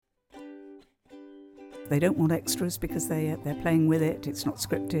they don't want extras because they're playing with it. It's not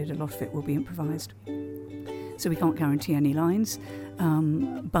scripted. A lot of it will be improvised. So we can't guarantee any lines,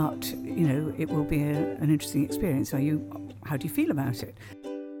 but it will be an interesting experience. How do you feel about it?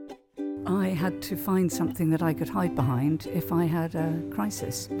 I had to find something that I could hide behind if I had a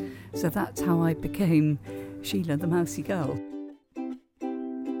crisis. So that's how I became Sheila, the mousy girl.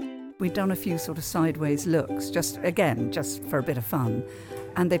 We'd done a few sort of sideways looks, just for a bit of fun,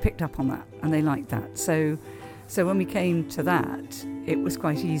 and they picked up on that and they liked that. So when we came to that, it was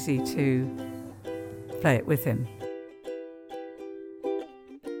quite easy to play it with him.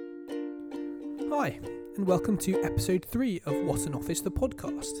 Hi, and welcome to episode 3 of What an Office, the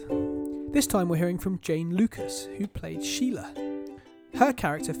podcast. This time we're hearing from Jane Lucas, who played Sheila. Her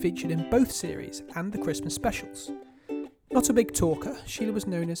character featured in both series and the Christmas specials. Not a big talker, Sheila was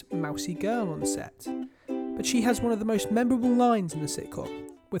known as Mousy Girl on set. But she has one of the most memorable lines in the sitcom,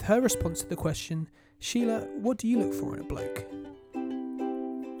 with her response to the question, "Sheila, what do you look for in a bloke?"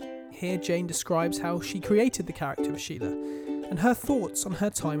 Here Jane describes how she created the character of Sheila and her thoughts on her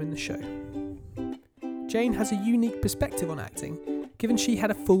time in the show. Jane has a unique perspective on acting, given she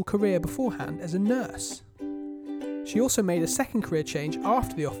had a full career beforehand as a nurse. She also made a second career change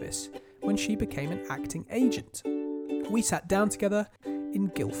after The Office, when she became an acting agent. We sat down together in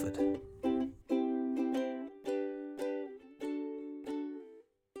Guildford.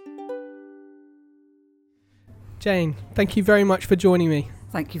 Jane, thank you very much for joining me.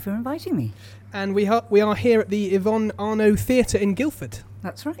 Thank you for inviting me. And we are here at the Yvonne Arnaud Theatre in Guildford.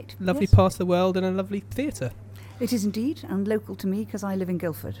 That's right. Lovely yes. part of the world and a lovely theatre. It is indeed, and local to me because I live in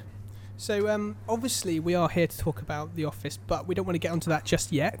Guildford. So obviously we are here to talk about The Office, but we don't want to get onto that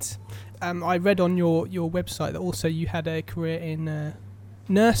just yet. I read on your website that also you had a career in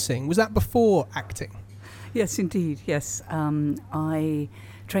nursing. Was that before acting? Yes, indeed, yes. I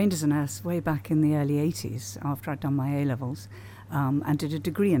trained as a nurse way back in the early 80s after I'd done my A-levels. And did a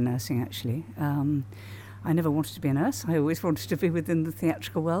degree in nursing, actually. I never wanted to be a nurse. I always wanted to be within the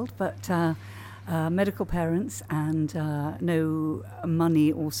theatrical world, but medical parents and no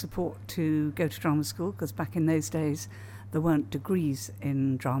money or support to go to drama school, because back in those days there weren't degrees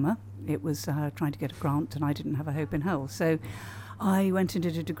in drama. It was trying to get a grant, and I didn't have a hope in hell. So I went and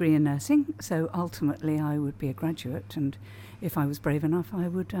did a degree in nursing, so ultimately I would be a graduate, and if I was brave enough, I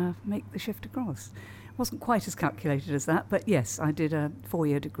would make the shift across. Wasn't quite as calculated as that, but yes, I did a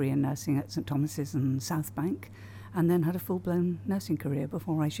 4-year degree in nursing at St Thomas's and South Bank, and then had a full-blown nursing career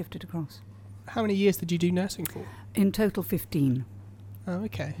before I shifted across. How many years did you do nursing for? In total, 15. Oh,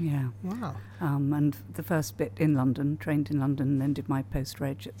 okay. Yeah. Wow. And the first bit in London, trained in London, then did my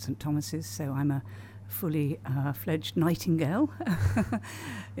post-reg at St Thomas's, so I'm a fully fledged Nightingale,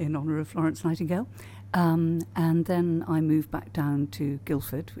 in honour of Florence Nightingale. And then I moved back down to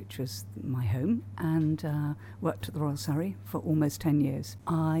Guildford, which was my home, and worked at the Royal Surrey for almost 10 years.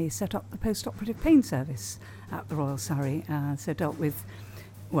 I set up the post-operative pain service at the Royal Surrey, so dealt with,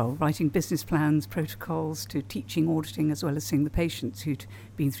 writing business plans, protocols, to teaching, auditing, as well as seeing the patients who'd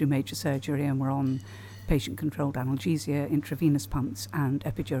been through major surgery and were on patient-controlled analgesia, intravenous pumps, and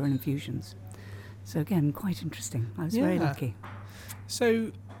epidural infusions. So again, quite interesting. I was very lucky.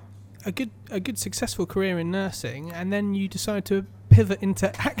 So a good successful career in nursing, and then you decided to pivot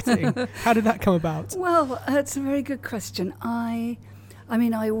into acting. How did that come about? Well, that's a very good question. I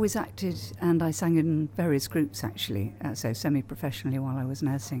always acted, and I sang in various groups actually, so semi-professionally while I was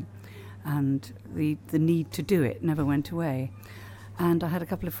nursing, and the need to do it never went away. And I had a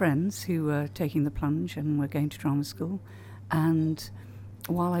couple of friends who were taking the plunge and were going to drama school, and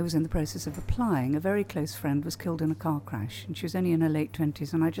while I was in the process of applying, a very close friend was killed in a car crash, and she was only in her late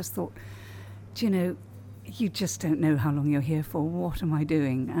 20s, and I just thought, you just don't know how long you're here for. What am I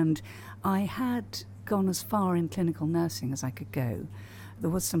doing? And I had gone as far in clinical nursing as I could go.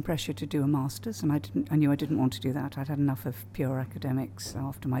 There was some pressure to do a master's, and I knew I didn't want to do that. I'd had enough of pure academics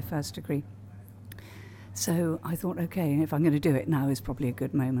after my first degree. So I thought, okay, if I'm going to do it, now is probably a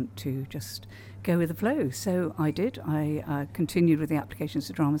good moment to just go with the flow. So I did. I continued with the applications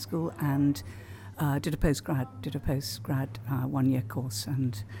to drama school and did a postgrad 1-year course,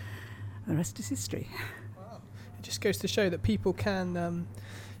 and the rest is history. Wow. It just goes to show that people can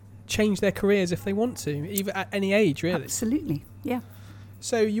change their careers if they want to, even at any age, really. Absolutely, yeah.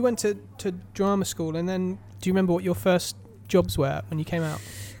 So you went to drama school, and then do you remember what your first jobs were when you came out?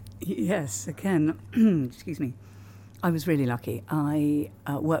 Yes, again, excuse me. I was really lucky. I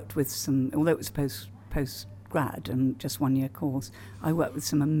worked with some, although it was post-grad and just 1-year course, I worked with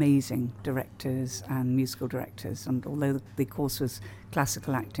some amazing directors and musical directors. And although the course was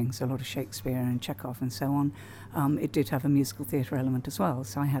classical acting, so a lot of Shakespeare and Chekhov and so on, it did have a musical theatre element as well.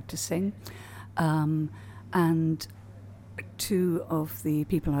 So I had to sing. And two of the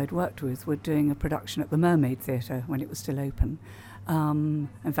people I'd worked with were doing a production at the Mermaid Theatre when it was still open.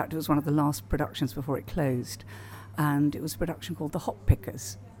 In fact, it was one of the last productions before it closed. And it was a production called The Hop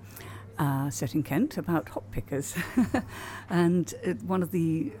Pickers, set in Kent, about hop pickers. And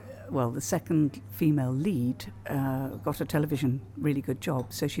the second female lead got a television really good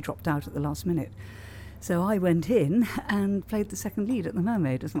job, so she dropped out at the last minute. So I went in and played the second lead at the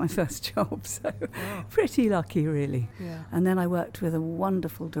Mermaid as my first job, so pretty lucky really. Yeah. And then I worked with a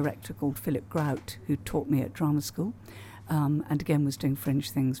wonderful director called Philip Grout, who taught me at drama school, and again was doing fringe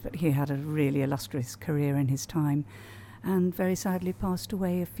things, but he had a really illustrious career in his time and very sadly passed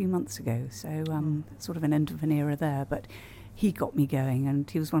away a few months ago, so sort of an end of an era there, but he got me going, and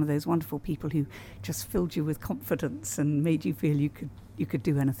he was one of those wonderful people who just filled you with confidence and made you feel you could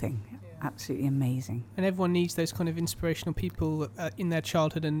do anything. Absolutely amazing. And everyone needs those kind of inspirational people in their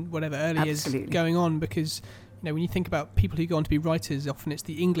childhood and whatever early is going on, because when you think about people who go on to be writers, often it's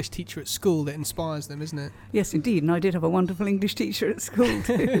the English teacher at school that inspires them, isn't it? Yes, indeed. And I did have a wonderful English teacher at school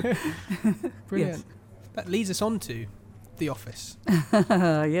too. Brilliant. Yes. That leads us on to The Office.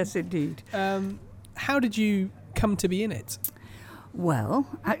 Yes, indeed. How did you come to be in it? Well,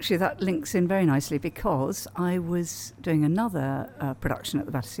 actually that links in very nicely because I was doing another production at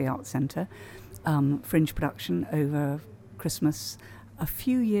the Battersea Arts Centre, fringe production over Christmas a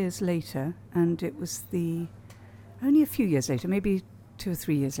few years later, and it was only a few years later, maybe 2 or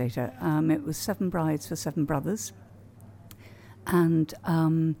 3 years later, it was Seven Brides for Seven Brothers. And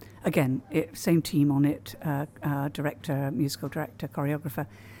again, same team on it, director, musical director, choreographer,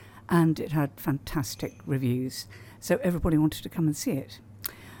 and it had fantastic reviews. So everybody wanted to come and see it.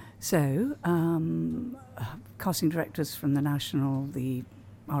 So casting directors from the National, the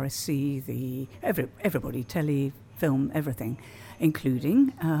RSC, everybody, telly, film, everything,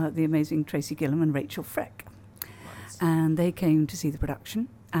 including the amazing Tracy Gillam and Rachel Freck. Nice. And they came to see the production,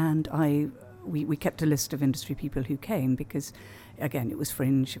 and we kept a list of industry people who came because, again, it was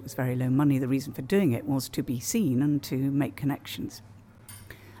fringe, it was very low money. The reason for doing it was to be seen and to make connections.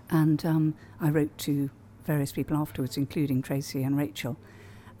 And I wrote to various people afterwards, including Tracy and Rachel,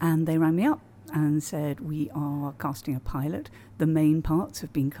 and they rang me up and said, we are casting a pilot. The main parts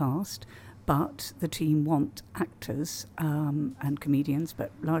have been cast, but the team want actors and comedians,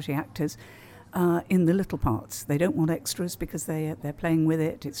 but largely actors, in the little parts. They don't want extras because they're playing with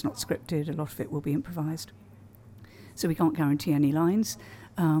it. It's not scripted. A lot of it will be improvised. So we can't guarantee any lines,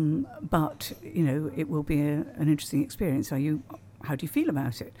 but it will be an interesting experience. How do you feel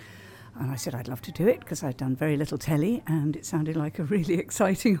about it? And I said I'd love to do it because I'd done very little telly and it sounded like a really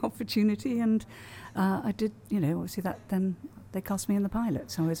exciting opportunity, and I did, obviously then they cast me in the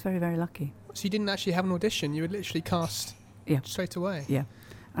pilot, so I was very, very lucky. So you didn't actually have an audition, you were literally cast straight away? Yeah,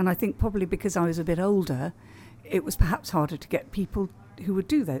 and I think probably because I was a bit older, it was perhaps harder to get people who would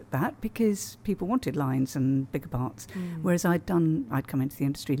do that because people wanted lines and bigger parts, whereas I'd come into the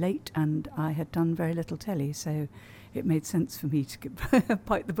industry late and I had done very little telly, so it made sense for me to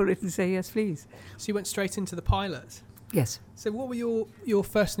bite the bullet and say yes, please. So you went straight into the pilot? Yes. So what were your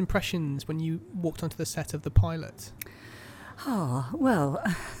first impressions when you walked onto the set of the pilot? Well,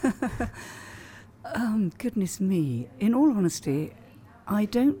 goodness me. In all honesty, I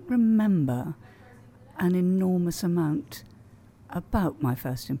don't remember an enormous amount about my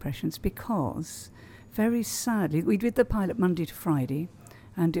first impressions because, very sadly, we did the pilot Monday to Friday,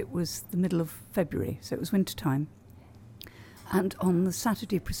 and it was the middle of February, so it was winter time. And on the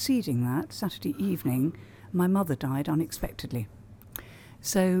Saturday preceding that, Saturday evening, my mother died unexpectedly.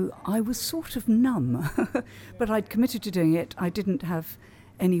 So I was sort of numb, but I'd committed to doing it. I didn't have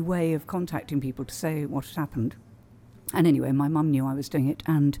any way of contacting people to say what had happened. And anyway, my mum knew I was doing it,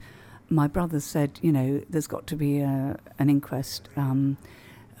 and my brother said, there's got to be an inquest.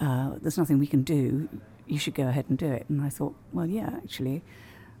 There's nothing we can do. You should go ahead and do it. And I thought, well, yeah, actually,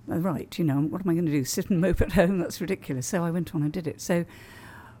 right, what am I going to do? Sit and mope at home? That's ridiculous. So I went on and did it. So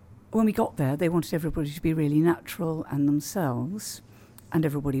when we got there, they wanted everybody to be really natural and themselves, and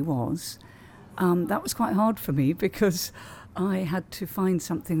everybody was. That was quite hard for me because I had to find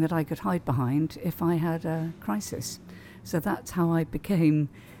something that I could hide behind if I had a crisis. So that's how I became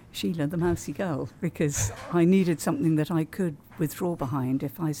Sheila, the mousy girl, because I needed something that I could withdraw behind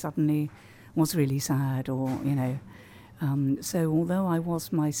if I suddenly was really sad or, So although I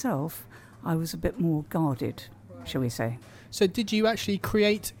was myself, I was a bit more guarded, shall we say. So did you actually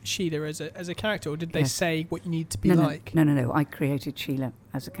create Sheila as a character, or did they say what you need to be like? No. I created Sheila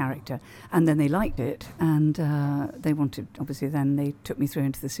as a character, and then they liked it, and they wanted, obviously, then they took me through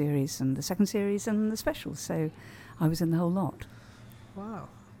into the series and the second series and the specials, so I was in the whole lot. Wow.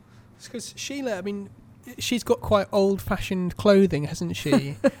 Because Sheila, I mean, she's got quite old-fashioned clothing, hasn't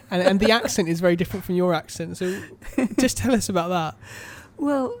she? and the accent is very different from your accent. So just tell us about that.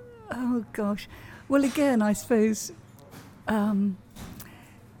 Well, oh gosh. Well, again, I suppose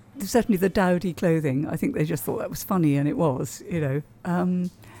certainly the dowdy clothing, I think they just thought that was funny, and it was,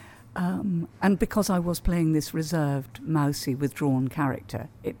 and because I was playing this reserved, mousy, withdrawn character,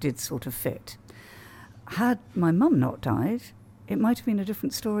 it did sort of fit. Had my mum not died, it might have been a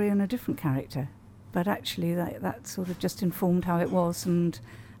different story and a different character. But actually that sort of just informed how it was and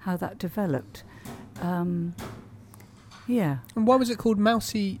how that developed. Yeah. And why was it called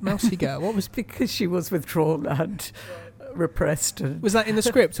Mousy Girl? What was because she was withdrawn and repressed. And was that in the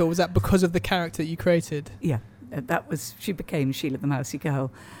script, or was that because of the character that you created? Yeah, she became Sheila the Mousy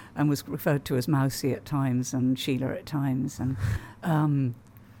Girl, and was referred to as Mousy at times and Sheila at times, and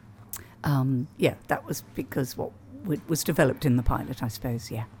that was because what was developed in the pilot, I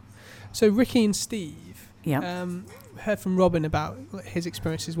suppose. Yeah. So Ricky and Steve, yeah, heard from Robin about his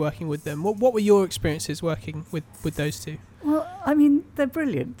experiences working with them. What were your experiences working with those two? Well, I mean, they're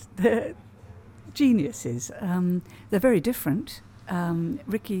brilliant. They're geniuses. They're very different.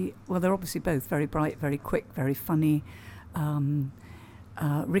 Ricky, well, they're obviously both very bright, very quick, very funny.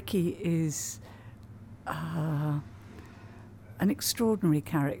 Ricky is an extraordinary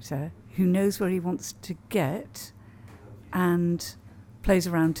character who knows where he wants to get and plays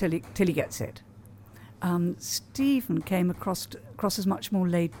around till he gets it. Stephen came across as much more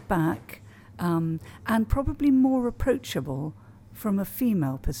laid back and probably more approachable from a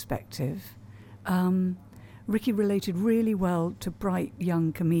female perspective. Ricky related really well to bright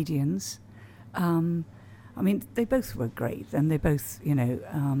young comedians. I mean, they both were great, and they both,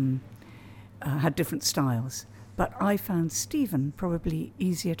 had different styles. But I found Stephen probably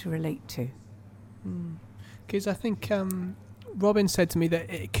easier to relate to. Because I think Robin said to me that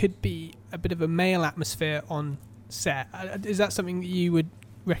it could be a bit of a male atmosphere on set. Is that something that you would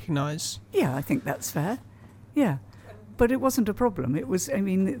recognise? Yeah, I think that's fair. Yeah. But it wasn't a problem. It was,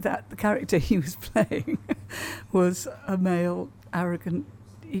 that the character he was playing was a male, arrogant,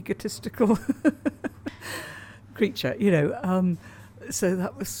 egotistical creature, so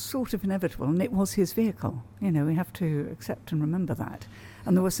that was sort of inevitable, and it was his vehicle. We have to accept and remember that.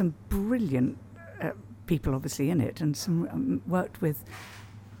 And there were some brilliant people obviously in it, and some worked with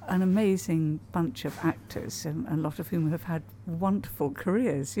an amazing bunch of actors, a lot of whom have had wonderful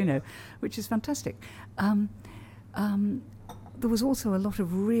careers, which is fantastic. There was also a lot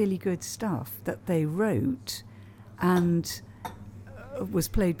of really good stuff that they wrote and was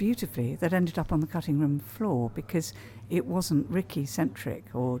played beautifully that ended up on the cutting room floor because it wasn't Ricky-centric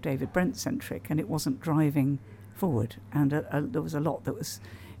or David Brent-centric, and it wasn't driving forward. And there was a lot that was,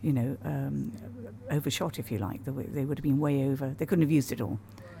 overshot, if you like. They would have been way over. They couldn't have used it all.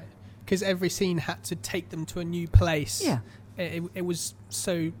 Because every scene had to take them to a new place. Yeah. It was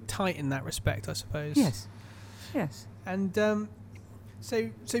so tight in that respect, I suppose. Yes. And so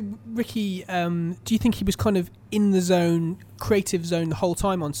Ricky, do you think he was kind of in the zone, creative zone, the whole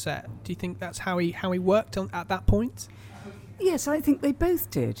time on set? Do you think that's how he worked at that point? Yes, I think they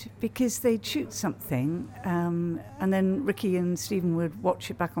both did, because they'd shoot something and then Ricky and Stephen would watch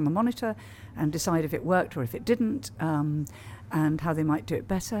it back on the monitor and decide if it worked or if it didn't, and how they might do it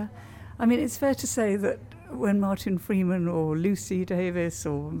better. I mean, it's fair to say that when Martin Freeman or Lucy Davis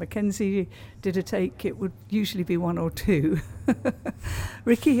or Mackenzie did a take, it would usually be one or two.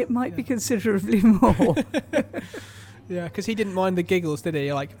 Ricky, it might be considerably more. Yeah, because he didn't mind the giggles, did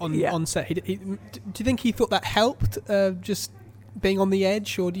he? Like on set. Do you think he thought that helped, just being on the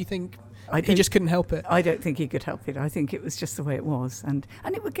edge, or do you think he just couldn't help it? I don't think he could help it. I think it was just the way it was, and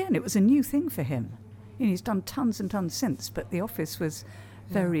it was a new thing for him. He's done tons and tons since, but The Office was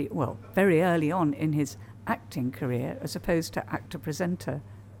very early on in his acting career, as opposed to actor-presenter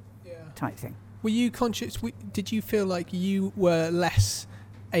type thing. Were you conscious? Did you feel like you were less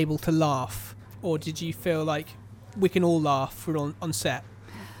able to laugh, or did you feel like we can all laugh on set?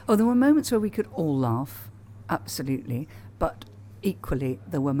 Oh, there were moments where we could all laugh, absolutely, but equally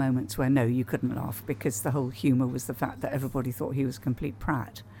there were moments where no, you couldn't laugh, because the whole humour was the fact that everybody thought he was a complete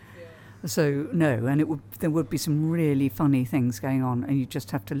prat. Yeah. So no, and there would be some really funny things going on, and you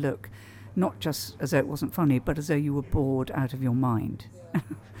just have to look, not just as though it wasn't funny, but as though you were bored out of your mind. Yeah.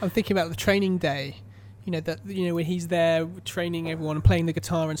 I'm thinking about the training day, when he's there training everyone and playing the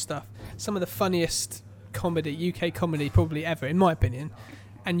guitar and stuff. Some of the funniest UK comedy probably ever, in my opinion,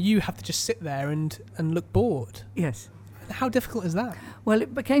 and you have to just sit there and look bored. Yes. How difficult is that? Well,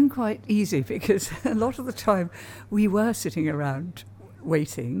 it became quite easy, because a lot of the time we were sitting around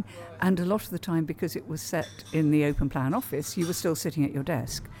waiting. And a lot of the time, because it was set in the open plan office, you were still sitting at your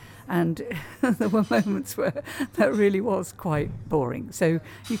desk. And there were moments where that really was quite boring. So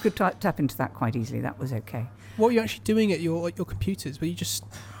you could tap into that quite easily. That was okay. What were you actually doing at your computers? Were you just...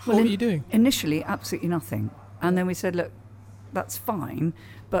 What were you doing? Initially, absolutely nothing. And then we said, look, that's fine,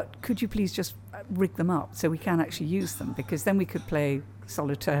 but could you please just rig them up so we can actually use them? Because then we could play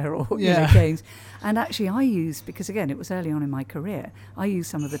solitaire or games. And actually I used, because again, it was early on in my career, I used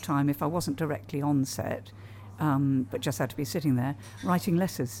some of the time, if I wasn't directly on set, but just had to be sitting there, writing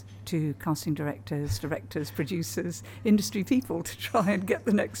letters to casting directors, producers, industry people to try and get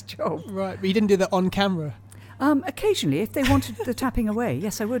the next job. Right, but you didn't do that on camera? Occasionally, if they wanted the tapping away,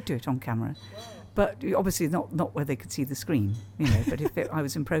 yes, I would do it on camera. But obviously not where they could see the screen, but if I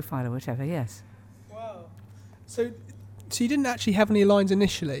was in profile or whatever, yes. Wow. So you didn't actually have any lines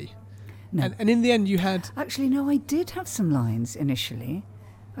initially? No. And in the end you had... Actually, no, I did have some lines initially.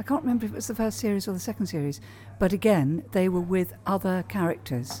 I can't remember if it was the first series or the second series. But again, they were with other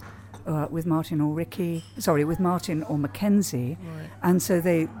characters, with Martin or Mackenzie. Right. And so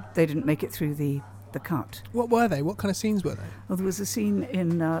they didn't make it through the cut. What were they? What kind of scenes were they? Well, there was a scene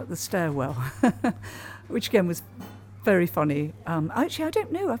in the stairwell, which again was very funny. Actually, I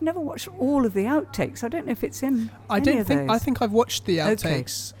don't know. I've never watched all of the outtakes. I don't know if it's in any of those. I think I've watched the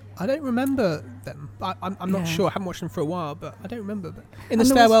outtakes. Okay. I don't remember them. I'm not sure. I haven't watched them for a while, but I don't remember. But in the And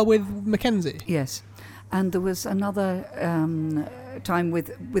stairwell with Mackenzie? Yes. And there was another time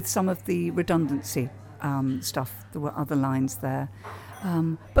with some of the redundancy stuff. There were other lines there.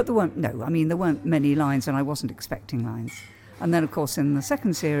 But there weren't many lines, and I wasn't expecting lines. And then, of course, in the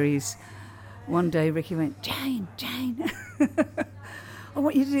second series, one day Ricky went, Jane, I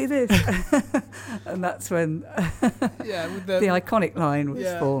want you to do this. And that's when the iconic line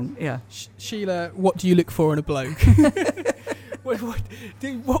was born. Yeah. Sheila, what do you look for in a bloke?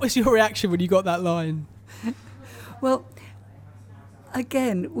 What was your reaction when you got that line? Well,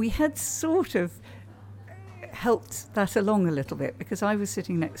 again, we had sort of helped that along a little bit, because I was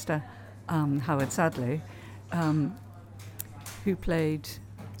sitting next to Howard Sadley, who played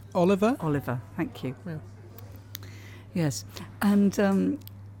Oliver, thank you. Yeah. Yes. And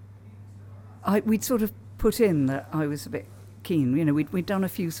we'd sort of put in that I was a bit keen. We'd done a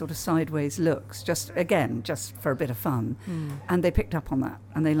few sort of sideways looks, just for a bit of fun. And they picked up on that,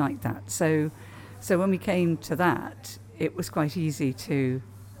 and they liked that. So when we came to that, it was quite easy to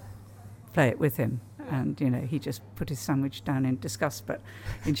play it with him. And, he just put his sandwich down in disgust. But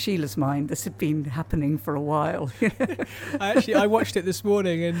in Sheila's mind, this had been happening for a while. I watched it this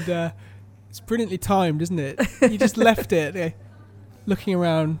morning, and it's brilliantly timed, isn't it? You just left it, looking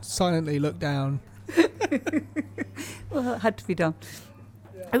around, silently looked down. Well, it had to be done.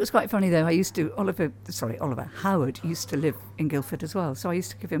 Yeah. It was quite funny, though. Howard used to live in Guildford as well. So I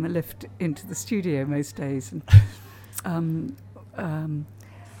used to give him a lift into the studio most days. And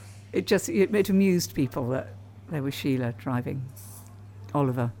it amused people that there was Sheila driving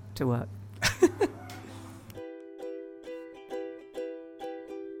Oliver to work.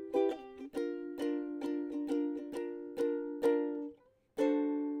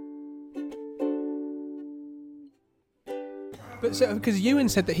 But so, because Ewan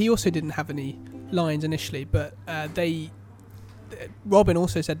said that he also didn't have any lines initially, but Robin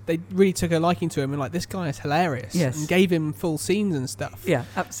also said they really took a liking to him and this guy is hilarious. Yes. And gave him full scenes and stuff. Yeah,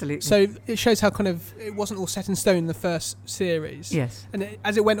 absolutely. So it shows how kind of it wasn't all set in stone in the first series. Yes. And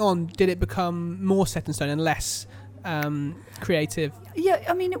as it went on, did it become more set in stone and less creative? Yeah,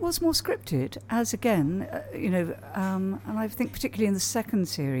 it was more scripted, as again, and I think particularly in the second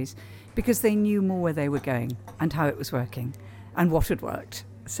series, because they knew more where they were going and how it was working and what had worked.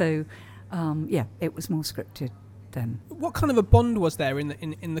 So, it was more scripted then. What kind of a bond was there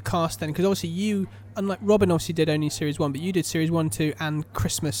in the cast then? Because obviously you, unlike Robin, obviously did only series 1, but you did series 1, 2, and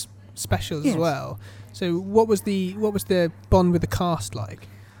Christmas specials as well. So what was the bond with the cast like?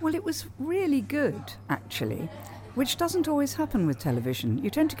 Well, it was really good, actually, which doesn't always happen with television. You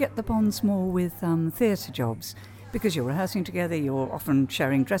tend to get the bonds more with theatre jobs, because you're rehearsing together, you're often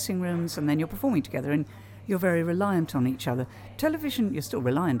sharing dressing rooms, and then you're performing together, and you're very reliant on each other. Television, you're still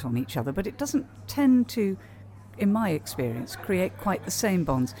reliant on each other, but it doesn't tend to, in my experience, create quite the same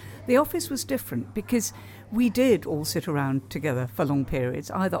bonds. The Office was different because we did all sit around together for long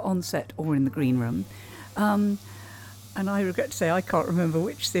periods, either on set or in the green room. And I regret to say I can't remember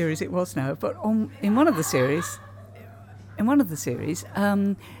which series it was now, but in one of the series,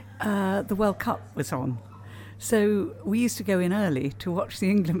 the World Cup was on. So we used to go in early to watch the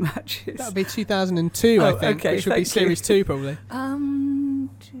England matches. That would be 2002, I think, which would be Series 2 probably.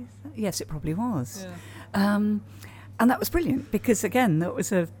 Yes, it probably was. Yeah. And that was brilliant because, again,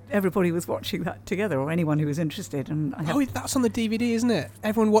 everybody was watching that together, or anyone who was interested. And that's on the DVD, isn't it?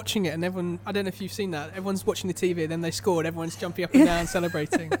 Everyone watching it, and everyone, I don't know if you've seen that, everyone's watching the TV, and then they scored, everyone's jumping up and down,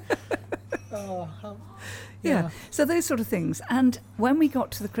 celebrating. Yeah, so those sort of things. And when we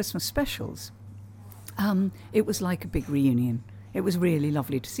got to the Christmas specials, it was like a big reunion. It was really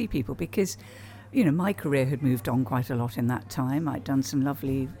lovely to see people because, my career had moved on quite a lot in that time. I'd done some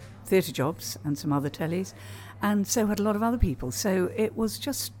lovely theatre jobs and some other tellies, and so had a lot of other people. So it was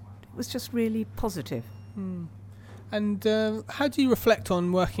just really positive. And how do you reflect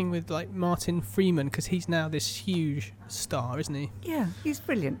on working with like Martin Freeman, because he's now this huge star, isn't he? Yeah, he's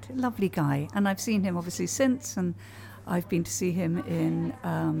brilliant, lovely guy, and I've seen him obviously since, and I've been to see him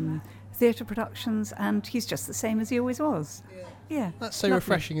in theatre productions, and he's just the same as he always was. Yeah, that's so lovely.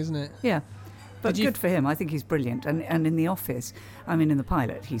 Refreshing, isn't it? Yeah. But good for him. I think he's brilliant. And in The Office, in the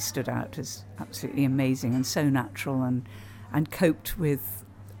pilot, he stood out as absolutely amazing and so natural and coped with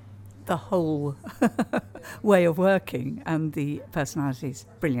the whole way of working and the personalities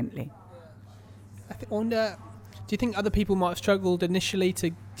brilliantly. I wonder, do you think other people might have struggled initially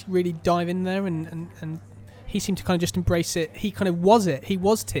to really dive in there and he seemed to kind of just embrace it? He kind of was it. He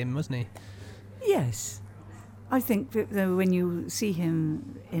was Tim, wasn't he? Yes. I think that when you see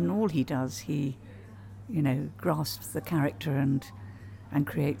him in all he does, he, grasps the character and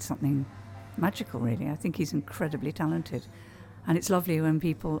creates something magical, really. I think he's incredibly talented. And it's lovely when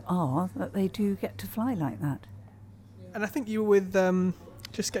people that they do get to fly like that. And I think you were with,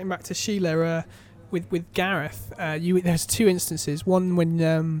 just getting back to Sheila, with Gareth, there's two instances. One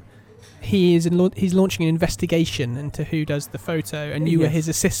when he's launching an investigation into who does the photo, and you were his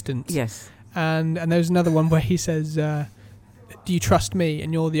assistant. Yes. And there's another one where he says, do you trust me?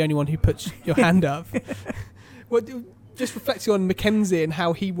 And you're the only one who puts your hand up. Just reflecting on Mackenzie and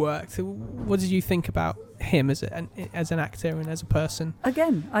how he worked, what did you think about him as an actor and as a person?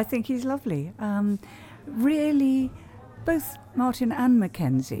 Again, I think he's lovely. Really, both Martin and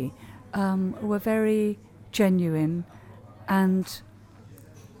Mackenzie were very genuine and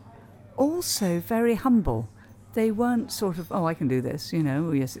also very humble. They weren't sort of, I can do this,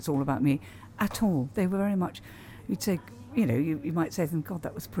 yes, it's all about me, at all. They were very much, you'd say, you might say to them, God,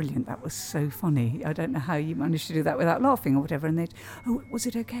 that was brilliant, that was so funny. I don't know how you managed to do that without laughing or whatever. And they'd, was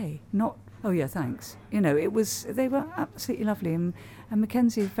it okay? Not, oh yeah, thanks. They were absolutely lovely. And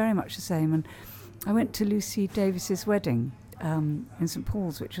Mackenzie very much the same. And I went to Lucy Davis's wedding in St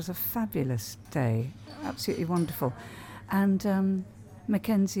Paul's, which was a fabulous day, absolutely wonderful. And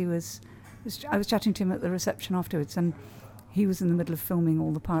Mackenzie I was chatting to him at the reception afterwards, and he was in the middle of filming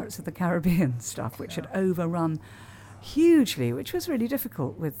all the Pirates of the Caribbean stuff, which had overrun hugely, which was really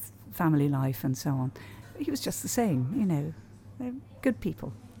difficult with family life and so on. But he was just the same, they're good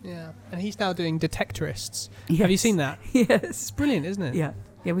people. Yeah, and he's now doing Detectorists. Yes. Have you seen that? Yes. It's brilliant, isn't it? Yeah,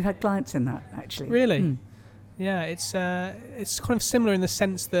 we've had clients in that, actually. Really? Mm. Yeah, it's kind of similar in the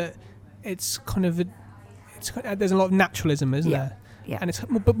sense that it's kind of there's a lot of naturalism, isn't there? Yeah. And it's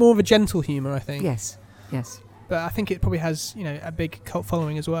but more of a gentle humour, I think. Yes. But I think it probably has, a big cult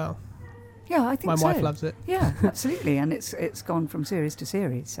following as well. Yeah, I think My so. wife loves it. Yeah, absolutely. And it's gone from series to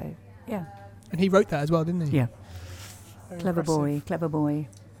series, so yeah. And he wrote that as well, didn't he? Yeah. Very Clever impressive. boy.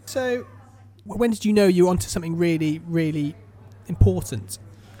 So, when did you know you were onto something really, really important?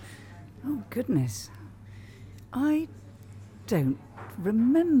 Oh, goodness. I don't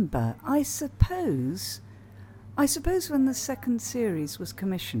remember. I suppose when the second series was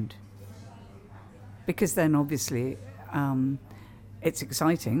commissioned, because then obviously it's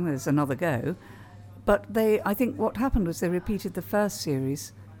exciting, there's another go, but I think what happened was they repeated the first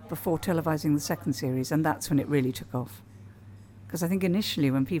series before televising the second series, and that's when it really took off. Because I think initially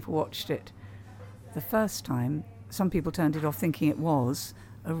when people watched it the first time, some people turned it off thinking it was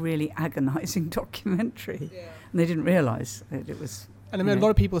a really agonising documentary, and they didn't realise that it was. And I mean, a lot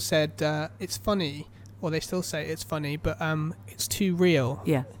of people said it's funny, or they still say it's funny, but it's too real.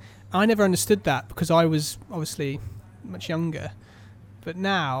 Yeah. I never understood that because I was obviously much younger. But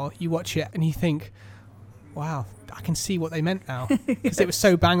now you watch it and you think, wow, I can see what they meant now. Because it was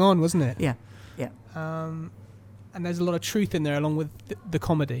so bang on, wasn't it? Yeah. And there's a lot of truth in there along with the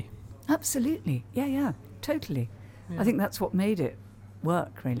comedy. Absolutely. Yeah, totally. Yeah. I think that's what made it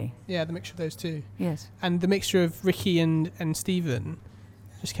work, really. Yeah, the mixture of those two. Yes. And the mixture of Ricky and Stephen,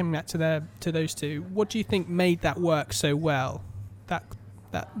 just coming back to those two, what do you think made that work so well, that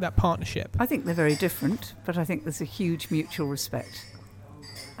partnership? I think they're very different, but I think there's a huge mutual respect.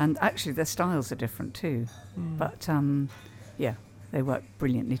 And actually their styles are different too. But they work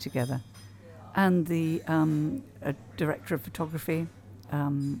brilliantly together. And the director of photography,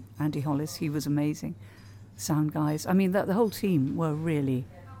 Andy Hollis, he was amazing. sound guys. I mean, the whole team were really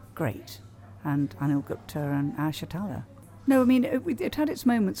great, and Anil Gupta and Ash Atala. No, I mean, it had its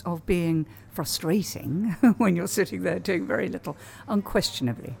moments of being frustrating when you're sitting there doing very little,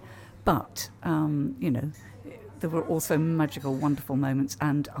 unquestionably. But, there were also magical, wonderful moments,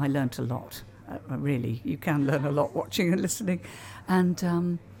 and I learnt a lot. Really, you can learn a lot watching and listening. And,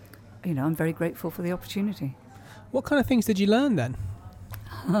 I'm very grateful for the opportunity. What kind of things did you learn then?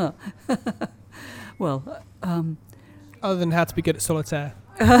 Well... other than how to be good at solitaire.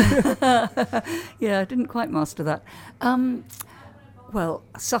 Yeah, I didn't quite master that.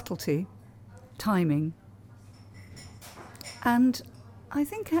 Subtlety, timing, and I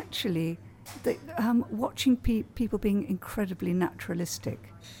think actually that watching people being incredibly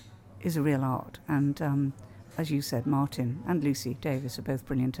naturalistic is a real art. And as you said, Martin and Lucy Davis are both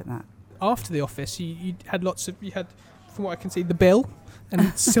brilliant at that. After The Office, you had, from what I can see, The Bill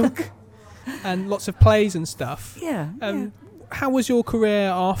and Silk and lots of plays and stuff. Yeah. How was your career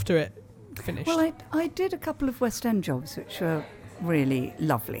after it finished? Well, I did a couple of West End jobs which were really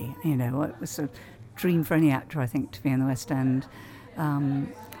lovely. It was a dream for any actor, I think, to be in the West End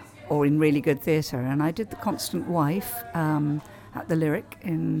or in really good theatre. And I did The Constant Wife at the Lyric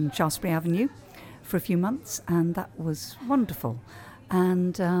in Shaftesbury Avenue for a few months, and that was wonderful.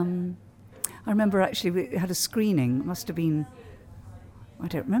 And I remember actually we had a screening. It must have been, I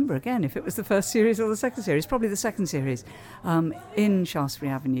don't remember again if it was the first series or the second series, probably the second series, in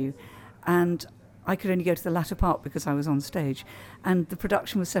Shaftesbury Avenue. And I could only go to the latter part because I was on stage. And the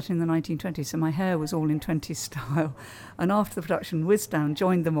production was set in the 1920s, so my hair was all in 20s style. And after the production, whizzed down,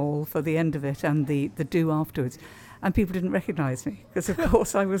 joined them all for the end of it and the do afterwards. And people didn't recognise me because, of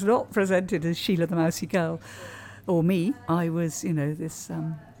course, I was not presented as Sheila the mousy girl or me. I was, this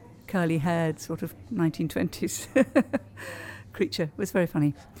curly-haired sort of 1920s creature. It was very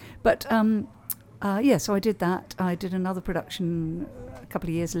funny. But, so I did that. I did another production a couple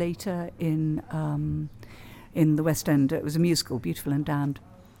of years later in the West End. It was a musical, Beautiful and Damned,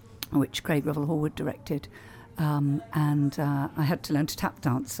 which Craig Revel-Horwood directed. And I had to learn to tap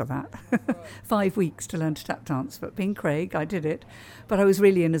dance for that. 5 weeks to learn to tap dance. But being Craig, I did it. But I was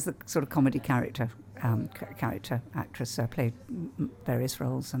really in as the sort of comedy character actress. So I played various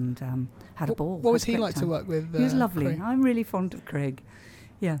roles and had a ball. What was he like to work with? He was lovely. Craig? I'm really fond of Craig.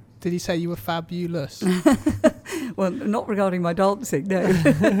 Yeah. Did he say you were fabulous? Well, not regarding my dancing,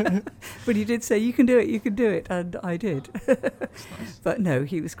 no. But he did say, you can do it, and I did. Nice. But no,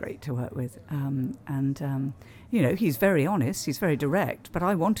 he was great to work with. He's very honest, he's very direct, but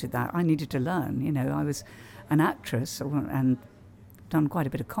I wanted that. I needed to learn. I was an actress and done quite a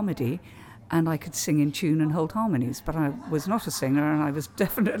bit of comedy, and I could sing in tune and hold harmonies, but I was not a singer, and I was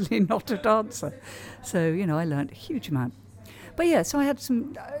definitely not a dancer. So, I learned a huge amount. But yeah, so I had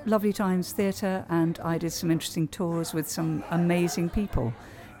some lovely times, theatre, and I did some interesting tours with some amazing people.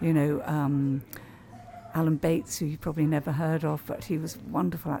 Alan Bates, who you probably never heard of, but he was a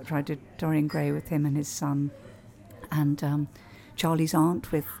wonderful actor. I did Dorian Gray with him and his son. And Charlie's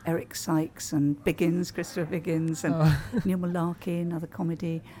Aunt with Eric Sykes and Christopher Biggins, and Neil Malarkey, another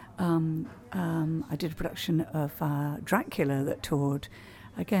comedy. I did a production of Dracula that toured.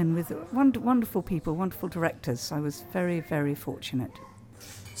 Again, with wonderful people, wonderful directors. I was very, very fortunate.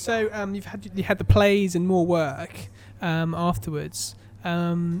 So you had the plays and more work afterwards.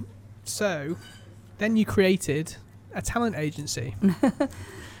 So then you created a talent agency.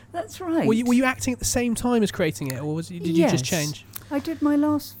 That's right. Were you acting at the same time as creating it, or did you just change? I did my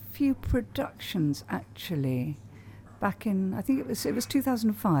last few productions actually back in, I think it was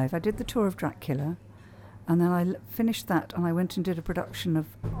 2005. I did the tour of Dracula. And then I finished that, and I went and did a production of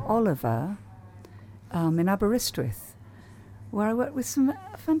Oliver in Aberystwyth, where I worked with some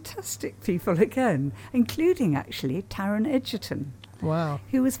fantastic people again, including actually Taron Egerton. Wow.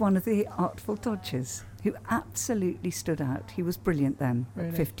 Who was one of the Artful Dodgers, who absolutely stood out. He was brilliant then,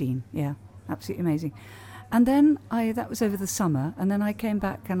 really? 15, yeah, absolutely amazing. And then that was over the summer, and then I came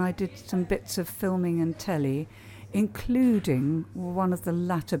back and I did some bits of filming and telly, including one of the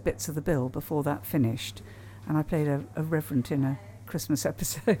latter bits of The Bill before that finished. And I played a reverend in a Christmas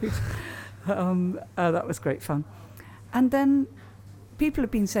episode. That was great fun. And then people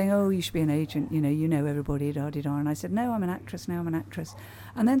have been saying, oh, you should be an agent, you know everybody, da-di-da. And I said, no, I'm an actress.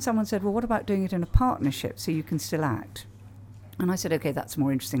 And then someone said, well, what about doing it in a partnership so you can still act? And I said, okay, that's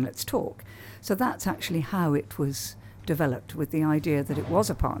more interesting, let's talk. So that's actually how it was developed, with the idea that it was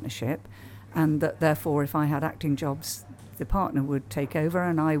a partnership, and that therefore if I had acting jobs, the partner would take over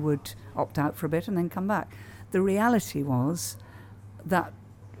and I would opt out for a bit and then come back. The reality was that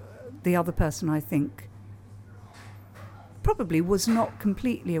the other person, I think, probably was not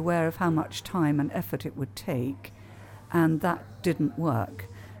completely aware of how much time and effort it would take, and that didn't work.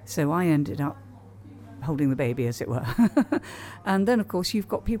 So I ended up holding the baby, as it were. And then, of course, you've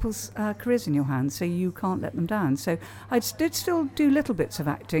got people's careers in your hands, so you can't let them down. So I did still do little bits of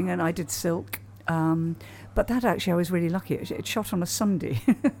acting, and I did Silk. But that actually, I was really lucky. It shot on a Sunday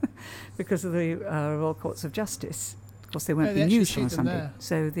because of the Royal Courts of Justice. Of course, they weren't being used on a Sunday. There.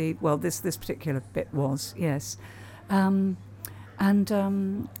 So this particular bit was, yes.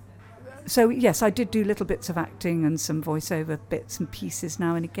 So yes, I did do little bits of acting and some voiceover bits and pieces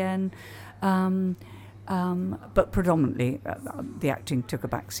now and again. But predominantly, the acting took a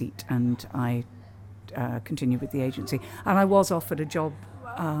back seat, and I continued with the agency. And I was offered a job,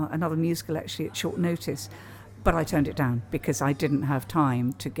 another musical actually, at short notice, but I turned it down because I didn't have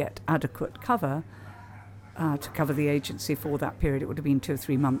time to get adequate cover to cover the agency for that period. It would have been 2 or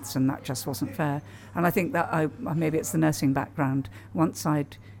 3 months, and that just wasn't fair. And I think that maybe it's the nursing background. Once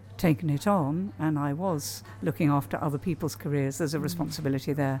I'd taken it on and I was looking after other people's careers, there's a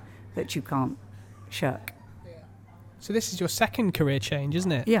responsibility there that you can't shirk. Yeah. So this is your second career change,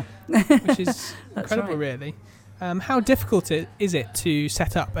 isn't it? Yeah. Which is incredible, right. Really. How difficult is it to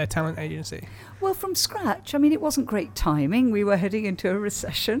set up a talent agency? Well, from scratch, I mean, it wasn't great timing. We were heading into a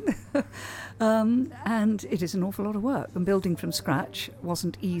recession. And it is an awful lot of work. And building from scratch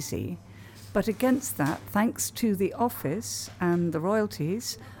wasn't easy. But against that, thanks to the office and the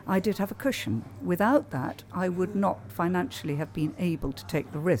royalties, I did have a cushion. Without that, I would not financially have been able to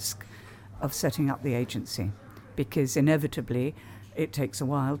take the risk of setting up the agency, because inevitably it takes a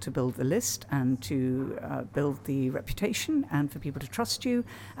while to build the list and to build the reputation and for people to trust you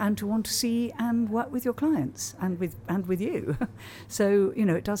and to want to see and work with your clients and with you. So,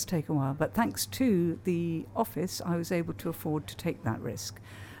 it does take a while. But thanks to the office, I was able to afford to take that risk.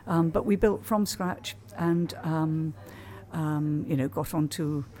 But we built from scratch and, got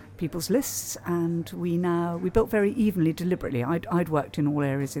onto people's lists, and we built very evenly, deliberately. I'd worked in all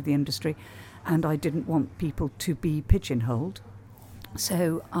areas of the industry, and I didn't want people to be pigeonholed.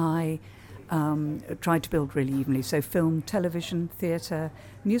 So I tried to build really evenly. So film, television, theatre,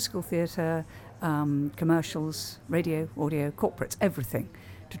 musical theatre, commercials, radio, audio, corporates, everything,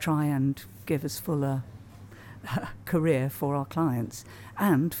 to try and give as full a career for our clients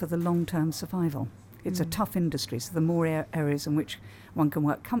and for the long-term survival. It's a tough industry, so the more areas in which one can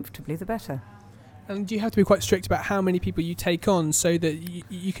work comfortably, the better. And do you have to be quite strict about how many people you take on so that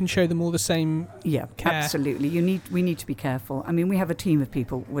you can show them all the same care? Absolutely. We need to be careful. I mean, we have a team of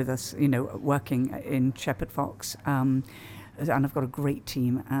people with us, working in Shepherd Fox, and I've got a great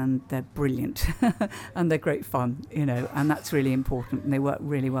team, and they're brilliant, and they're great fun, and that's really important, and they work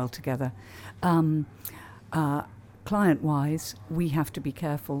really well together. Client-wise, we have to be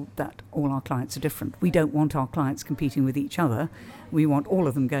careful that all our clients are different. We don't want our clients competing with each other. We want all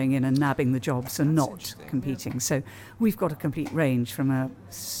of them going in and nabbing the jobs and not competing. So we've got a complete range from a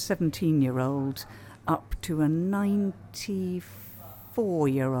 17-year-old up to a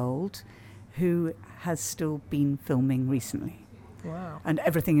 94-year-old who has still been filming recently. Wow. And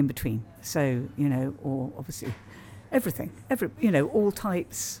everything in between. So, or obviously everything. All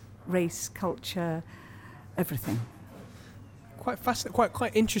types, race, culture, everything. Quite fascinating,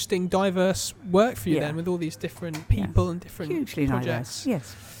 quite interesting, diverse work for you then, with all these different people and different hugely projects. Diverse,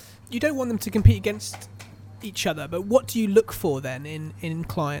 yes. You don't want them to compete against each other, but what do you look for then in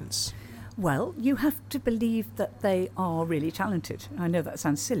clients? Well, you have to believe that they are really talented. I know that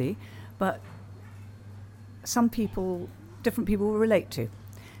sounds silly, but different people will relate to.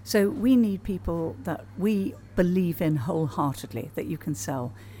 So we need people that we believe in wholeheartedly, that you can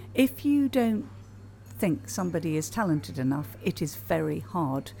sell. If you don't think somebody is talented enough, it is very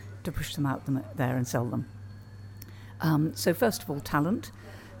hard to push them out there and sell them. So first of all, talent.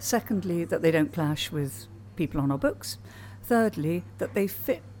 Secondly, that they don't clash with people on our books. Thirdly, that they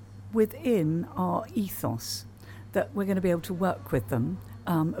fit within our ethos, that we're going to be able to work with them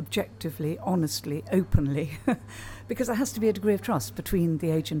objectively, honestly, openly, because there has to be a degree of trust between the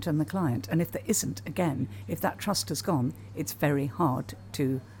agent and the client. And if there isn't, again, if that trust has gone, it's very hard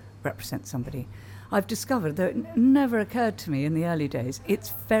to represent somebody. I've discovered, though it never occurred to me in the early days, it's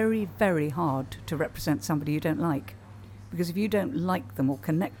very, very hard to represent somebody you don't like. Because if you don't like them or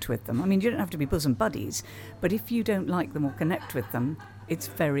connect with them, I mean, you don't have to be bosom buddies, but if you don't like them or connect with them, it's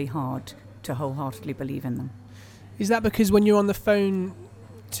very hard to wholeheartedly believe in them. Is that because when you're on the phone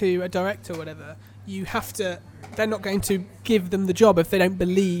to a director or whatever, they're not going to give them the job if they don't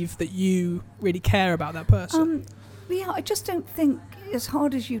believe that you really care about that person? I just don't think, as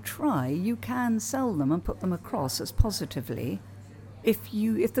hard as you try, you can sell them and put them across as positively if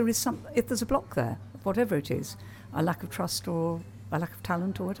there's a block there. whatever it is, a lack of trust or a lack of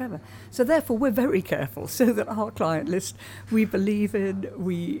talent or whatever. So therefore, we're very careful so that our client list we believe in,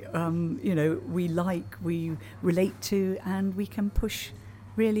 we like, we relate to, and we can push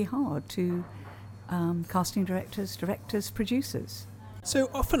really hard to casting directors, producers. So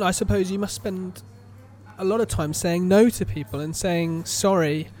often, I suppose, you must spend a lot of time saying no to people and saying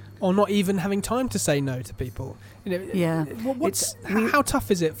sorry, or not even having time to say no to people. Yeah. How tough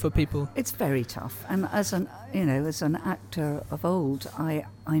is it for people? It's very tough. And as an actor of old, I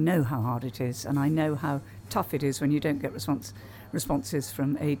know how hard it is, and I know how tough it is when you don't get responses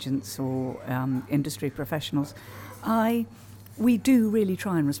from agents or industry professionals. We do really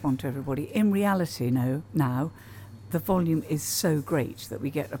try and respond to everybody. In reality, now, the volume is so great that we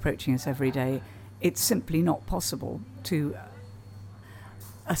get approaching us every day. It's simply not possible to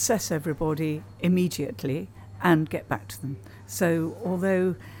assess everybody immediately and get back to them. So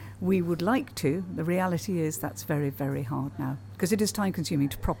although we would like to, the reality is that's very, very hard now, because it is time consuming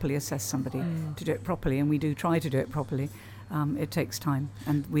to properly assess somebody, to do it properly, and we do try to do it properly. It takes time,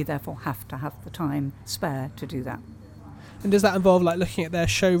 and we therefore have to have the time spare to do that. And does that involve like looking at their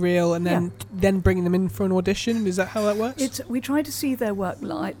show reel and then bringing them in for an audition? Is that how that works? We try to see their work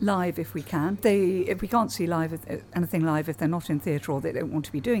live if we can. If we can't see anything live, if they're not in theatre or they don't want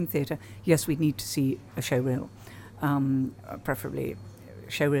to be doing theatre, yes, we'd need to see a show reel, preferably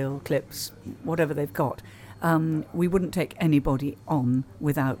show reel, clips, whatever they've got. We wouldn't take anybody on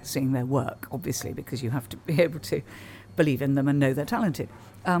without seeing their work, obviously, because you have to be able to believe in them and know they're talented.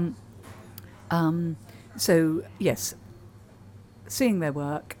 So, yes, seeing their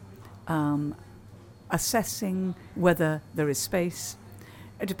work, assessing whether there is space.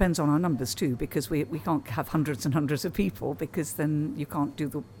 It depends on our numbers too, because we can't have hundreds and hundreds of people, because then you can't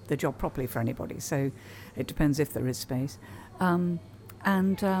do the job properly for anybody. So it depends if there is space. And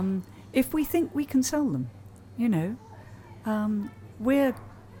if we think we can sell them, we're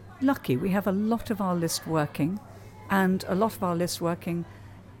lucky. We have a lot of our list working, and a lot of our list working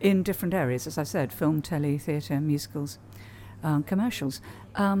in different areas, as I said, film, telly, theatre, musicals, commercials.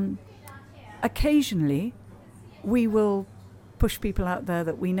 Occasionally, we will push people out there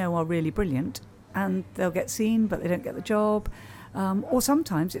that we know are really brilliant, and they'll get seen, but they don't get the job. Or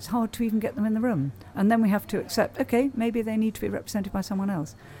sometimes it's hard to even get them in the room. And then we have to accept, okay, maybe they need to be represented by someone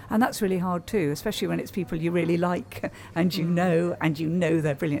else. And that's really hard too, especially when it's people you really like and you know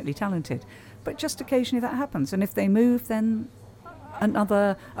they're brilliantly talented. But just occasionally that happens. And if they move, then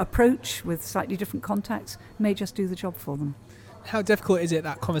another approach with slightly different contacts may just do the job for them. How difficult is it,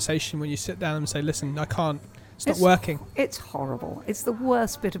 that conversation, when you sit down and say, listen, I can't, it's not working? It's horrible. It's the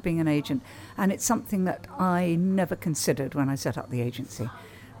worst bit of being an agent. And it's something that I never considered when I set up the agency.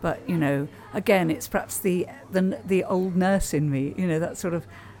 But, again, it's perhaps the old nurse in me, that sort of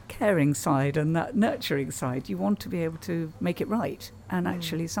caring side and that nurturing side. You want to be able to make it right. And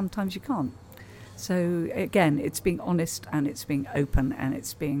actually, sometimes you can't. So, again, it's being honest and it's being open and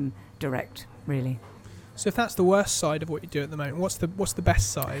it's being direct, really. So if that's the worst side of what you do at the moment, what's the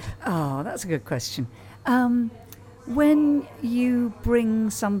best side? Oh, that's a good question. When you bring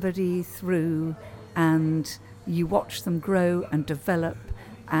somebody through and you watch them grow and develop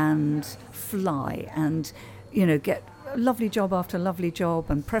and fly and, get lovely job after lovely job,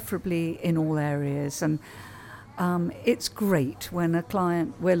 and preferably in all areas. And it's great when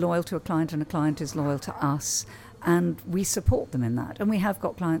we're loyal to a client and a client is loyal to us, and we support them in that. And we have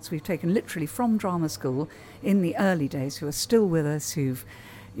got clients we've taken literally from drama school in the early days who are still with us, who've,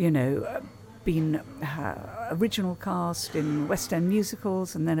 been original cast in West End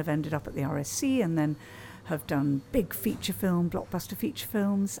musicals and then have ended up at the RSC and then have done big blockbuster feature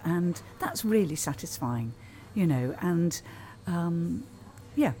films, and that's really satisfying, and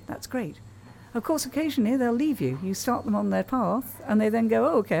that's great. Of course, occasionally they'll leave you. You start them on their path and they then go,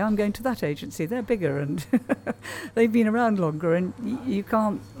 oh, okay, I'm going to that agency. They're bigger and they've been around longer, and you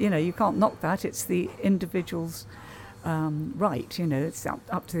can't knock that. It's the individual's right, it's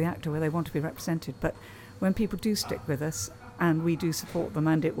up to the actor where they want to be represented. But when people do stick with us and we do support them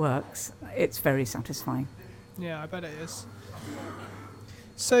and it works, it's very satisfying. Yeah, I bet it is.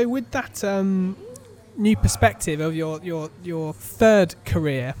 So with that new perspective of your third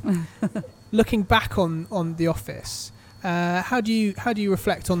career, looking back on The Office, how do you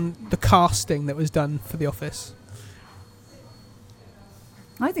reflect on the casting that was done for The Office?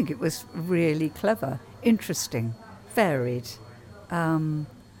 I think it was really clever, interesting, varied.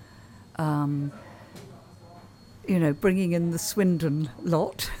 Bringing in the Swindon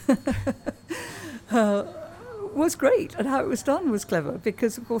lot was great, and how it was done was clever,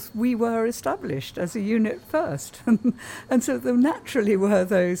 because of course we were established as a unit first, and so there naturally were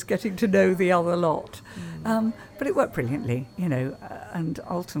those getting to know the other lot. But it worked brilliantly, and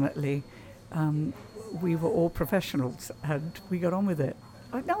ultimately we were all professionals and we got on with it.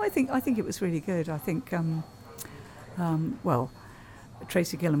 I think it was really good. I think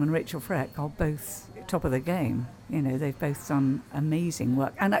Tracy Gillam and Rachel Freck are both top of the game. They've both done amazing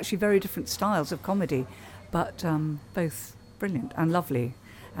work, and actually very different styles of comedy, but both brilliant and lovely.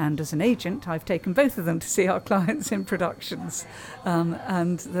 And as an agent, I've taken both of them to see our clients in productions,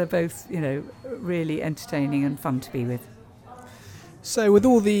 and they're both, really entertaining and fun to be with. So, with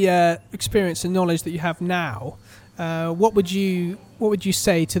all the experience and knowledge that you have now, what would you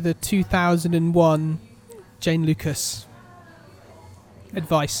say to the 2001 Jane Lucas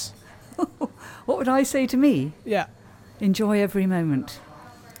advice? What would I say to me? Yeah. Enjoy every moment,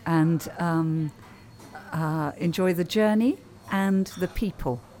 and enjoy the journey and the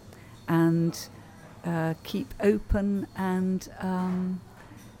people, and keep open and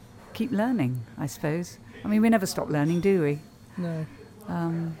keep learning, I suppose. I mean, we never stop learning, do we? No.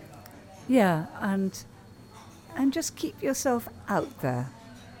 And just keep yourself out there.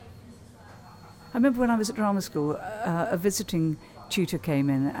 I remember when I was at drama school, a visiting tutor came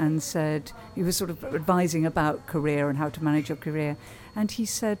in and said, he was sort of advising about career and how to manage your career, and he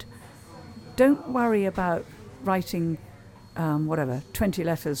said, don't worry about writing 20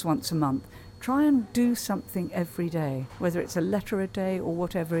 letters once a month. Try and do something every day, whether it's a letter a day or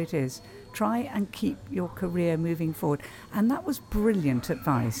whatever it is. Try and keep your career moving forward. And that was brilliant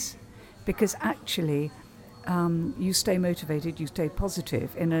advice, because actually you stay motivated, you stay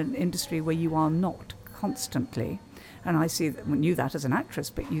positive in an industry where you are not constantly. And I knew that as an actress,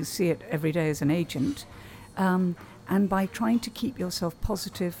 but you see it every day as an agent. And by trying to keep yourself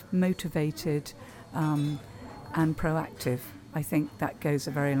positive, motivated, and proactive, I think that goes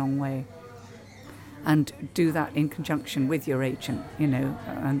a very long way. And do that in conjunction with your agent,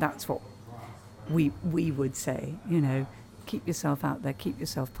 and that's what we would say, keep yourself out there, keep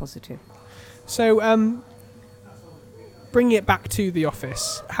yourself positive. So, bringing it back to the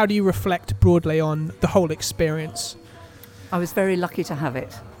office, how do you reflect broadly on the whole experience? I was very lucky to have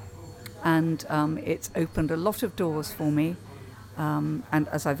it, and it's opened a lot of doors for me, and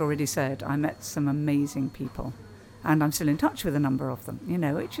as I've already said, I met some amazing people, and I'm still in touch with a number of them,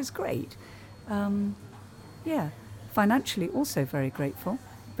 which is great. Financially also very grateful,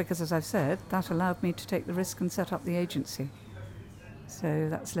 because as I've said, that allowed me to take the risk and set up the agency. So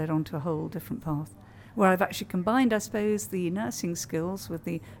that's led on to a whole different path, where I've actually combined, I suppose, the nursing skills with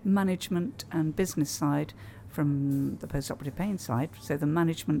the management and business side from the post-operative pain side, so the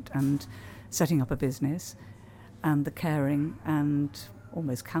management and setting up a business, and the caring and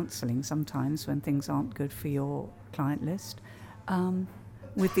almost counselling sometimes when things aren't good for your client list,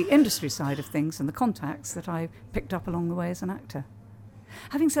 with the industry side of things and the contacts that I picked up along the way as an actor.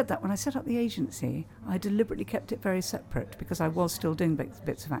 Having said that, when I set up the agency, I deliberately kept it very separate, because I was still doing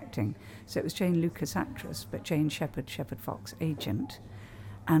bits of acting. So it was Jane Lucas, actress, but Jane Shepherd Fox, agent.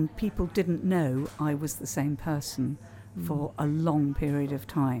 And people didn't know I was the same person for a long period of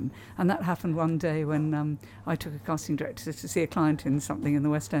time. And that happened one day when I took a casting director to see a client in something in the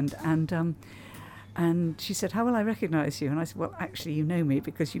West End, and she said, how will I recognise you? And I said, well, actually, you know me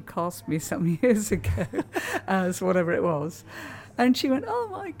because you cast me some years ago as whatever it was. And she went, oh,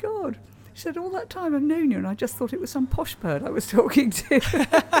 my God. She said, all that time I've known you, and I just thought it was some posh bird I was talking to,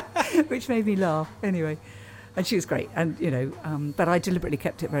 which made me laugh. Anyway, and she was great. And, but I deliberately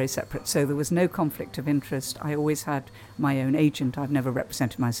kept it very separate. So there was no conflict of interest. I always had my own agent. I've never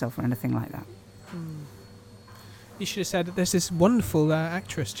represented myself or anything like that. You should have said that there's this wonderful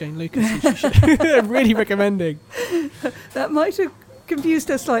actress, Jane Lucas, you should really recommending. That might have confused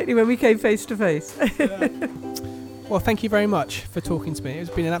her slightly when we came face to face. Well, thank you very much for talking to me.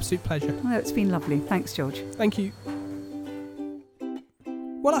 It's been an absolute pleasure. Oh, it's been lovely. Thanks, George. Thank you.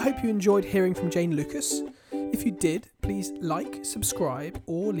 Well, I hope you enjoyed hearing from Jane Lucas. If you did, please like, subscribe,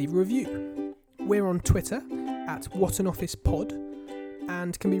 or leave a review. We're on Twitter at whatanofficepod,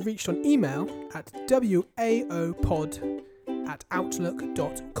 and can be reached on email at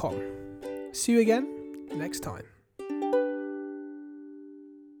waopod@outlook.com. See you again next time.